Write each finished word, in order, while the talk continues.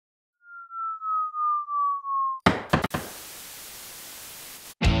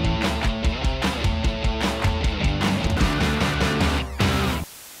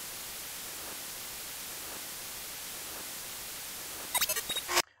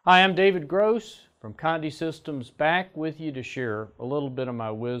Hi, I'm David Gross from Condé Systems, back with you to share a little bit of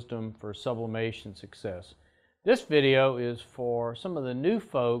my wisdom for sublimation success. This video is for some of the new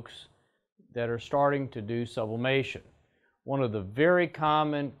folks that are starting to do sublimation. One of the very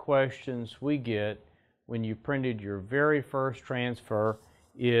common questions we get when you printed your very first transfer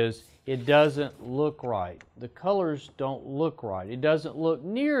is it doesn't look right. The colors don't look right. It doesn't look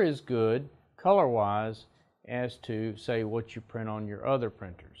near as good color-wise as to, say, what you print on your other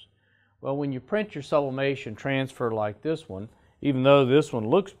printers. Well, when you print your sublimation transfer like this one, even though this one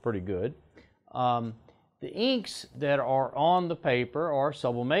looks pretty good, the inks that are on the paper are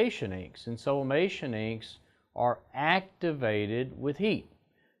sublimation inks, and sublimation inks are activated with heat.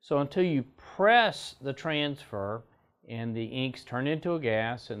 So until you press the transfer and the inks turn into a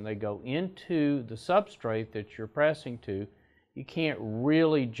gas and they go into the substrate that you're pressing to, you can't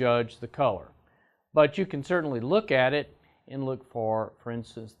really judge the color. But you can certainly look at it and look for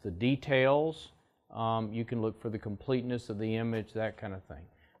instance, the details. You can look for the completeness of the image, that kind of thing.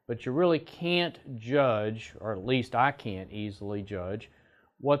 But you really can't judge, or at least I can't easily judge,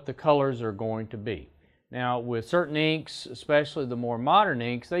 what the colors are going to be. Now, with certain inks, especially the more modern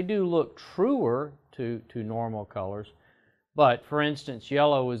inks, they do look truer to normal colors. But, for instance,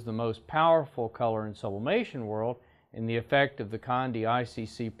 yellow is the most powerful color in sublimation world, and the effect of the Condé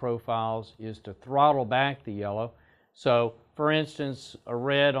ICC profiles is to throttle back the yellow. So, for instance, a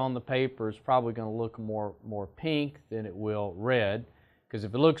red on the paper is probably going to look more pink than it will red, because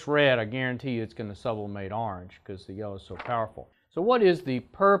if it looks red, I guarantee you it's going to sublimate orange because the yellow is so powerful. So what is the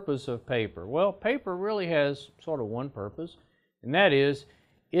purpose of paper? Well, paper really has sort of one purpose, and that is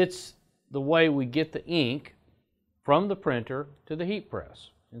it's the way we get the ink from the printer to the heat press.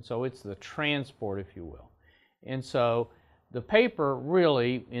 And so it's the transport, if you will. And so the paper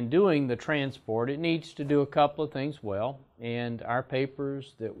really, in doing the transport, it needs to do a couple of things well, and our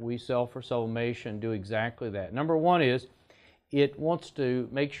papers that we sell for sublimation do exactly that. Number one is it wants to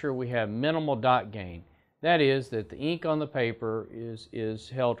make sure we have minimal dot gain. That is, that the ink on the paper is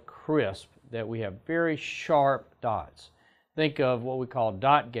held crisp, that we have very sharp dots. Think of what we call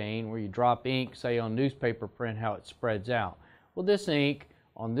dot gain, where you drop ink, say on newspaper print, how it spreads out. Well, this ink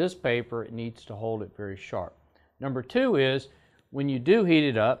on this paper, it needs to hold it very sharp. Number two is, when you do heat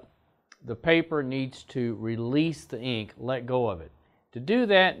it up, the paper needs to release the ink, let go of it. To do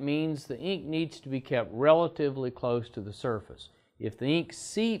that means the ink needs to be kept relatively close to the surface. If the ink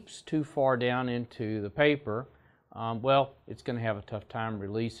seeps too far down into the paper, well, it's going to have a tough time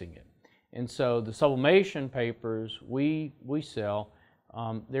releasing it. And so the sublimation papers we sell,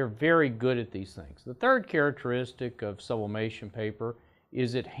 they're very good at these things. The third characteristic of sublimation paper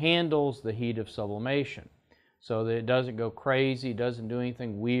is it handles the heat of sublimation, so that it doesn't go crazy, doesn't do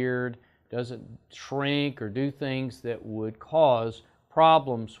anything weird, doesn't shrink or do things that would cause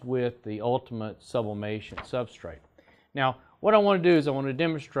problems with the ultimate sublimation substrate. Now, what I want to do is I want to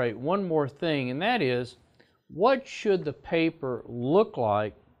demonstrate one more thing, and that is, what should the paper look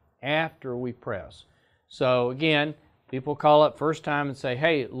like after we press? So again, people call up first time and say,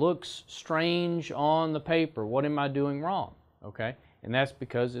 hey, it looks strange on the paper. What am I doing wrong? Okay, and that's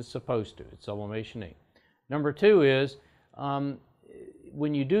because it's supposed to. It's sublimation ink. Number two is,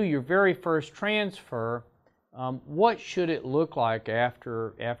 when you do your very first transfer, what should it look like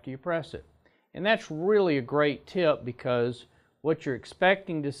after you press it? And that's really a great tip, because what you're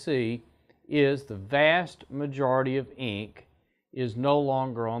expecting to see is the vast majority of ink is no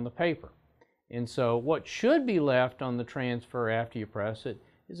longer on the paper. And so what should be left on the transfer after you press it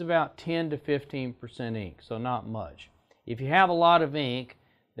is about 10 to 15% ink, so not much. If you have a lot of ink,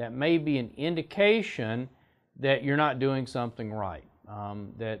 that may be an indication that you're not doing something right,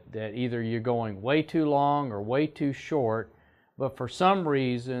 that either you're going way too long or way too short, but for some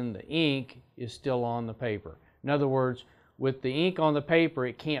reason the ink is still on the paper. In other words, with the ink on the paper,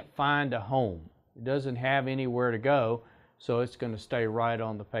 it can't find a home. It doesn't have anywhere to go, so it's going to stay right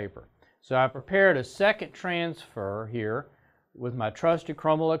on the paper. So I prepared a second transfer here with my trusty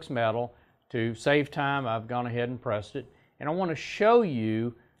Chromolux metal. To save time, I've gone ahead and pressed it, and I want to show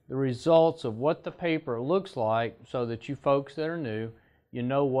you the results of what the paper looks like, so that you folks that are new, you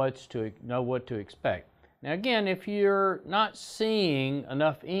know what to expect. Now again, if you're not seeing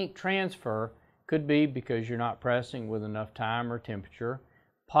enough ink transfer, could be because you're not pressing with enough time or temperature,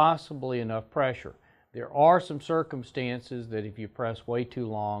 possibly enough pressure. There are some circumstances that if you press way too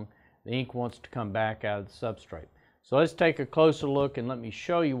long, the ink wants to come back out of the substrate. So let's take a closer look and let me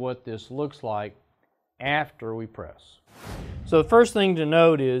show you what this looks like after we press. So the first thing to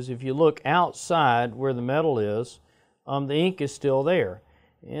note is, if you look outside where the metal is, the ink is still there.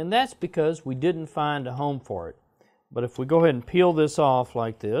 And that's because we didn't find a home for it. But if we go ahead and peel this off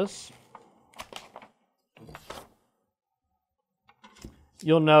like this,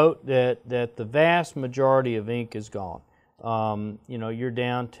 you'll note that the vast majority of ink is gone. You know, you're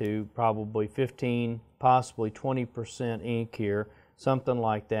down to probably 15, possibly 20% ink here, something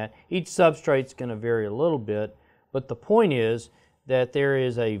like that. Each substrate's going to vary a little bit, but the point is that there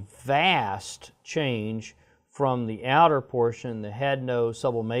is a vast change from the outer portion that had no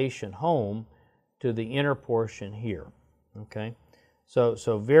sublimation home to the inner portion here. Okay, so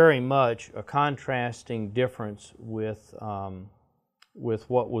very much a contrasting difference with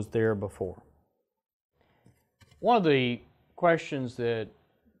what was there before. One of the questions that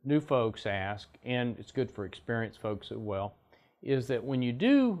new folks ask, and it's good for experienced folks as well, is that when you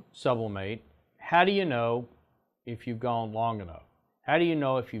do sublimate, how do you know if you've gone long enough? How do you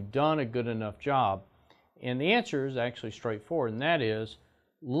know if you've done a good enough job? And the answer is actually straightforward, and that is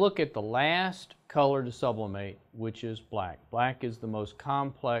look at the last color to sublimate, which is black. Black is the most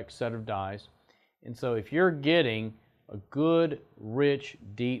complex set of dyes, and so if you're getting a good, rich,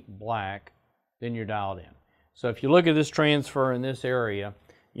 deep black, then you're dialed in. So if you look at this transfer in this area,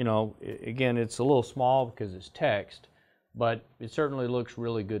 you know, again, it's a little small because it's text, but it certainly looks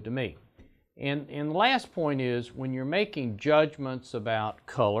really good to me. And the last point is when you're making judgments about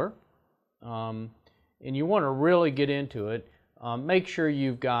color, and you want to really get into it, make sure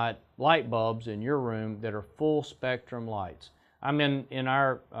you've got light bulbs in your room that are full spectrum lights. I'm in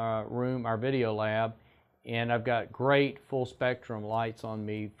our room, our video lab, and I've got great full spectrum lights on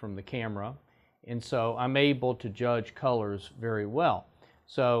me from the camera, and so I'm able to judge colors very well.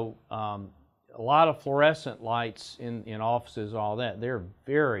 So a lot of fluorescent lights in offices, all that, they're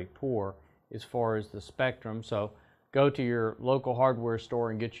very poor as far as the spectrum. So go to your local hardware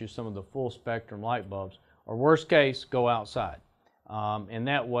store and get you some of the full spectrum light bulbs, or worst case, go outside. And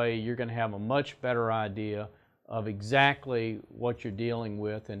that way you're going to have a much better idea of exactly what you're dealing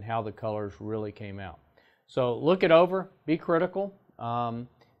with and how the colors really came out. So look it over, be critical,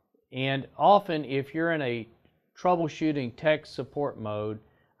 and often if you're in a troubleshooting tech support mode,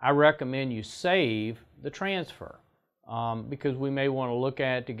 I recommend you save the transfer because we may want to look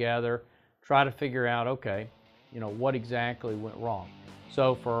at it together, try to figure out, okay, you know, what exactly went wrong.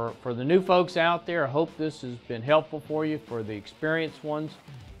 So for the new folks out there, I hope this has been helpful for you. For the experienced ones,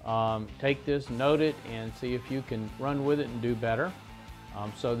 take this, note it, and see if you can run with it and do better.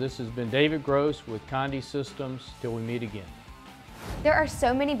 So this has been David Gross with Condé Systems. Till we meet again. There are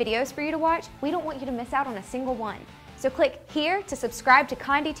so many videos for you to watch, we don't want you to miss out on a single one. So click here to subscribe to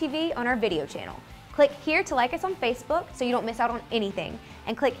Condé TV on our video channel. Click here to like us on Facebook so you don't miss out on anything.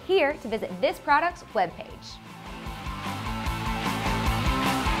 And click here to visit this product's webpage.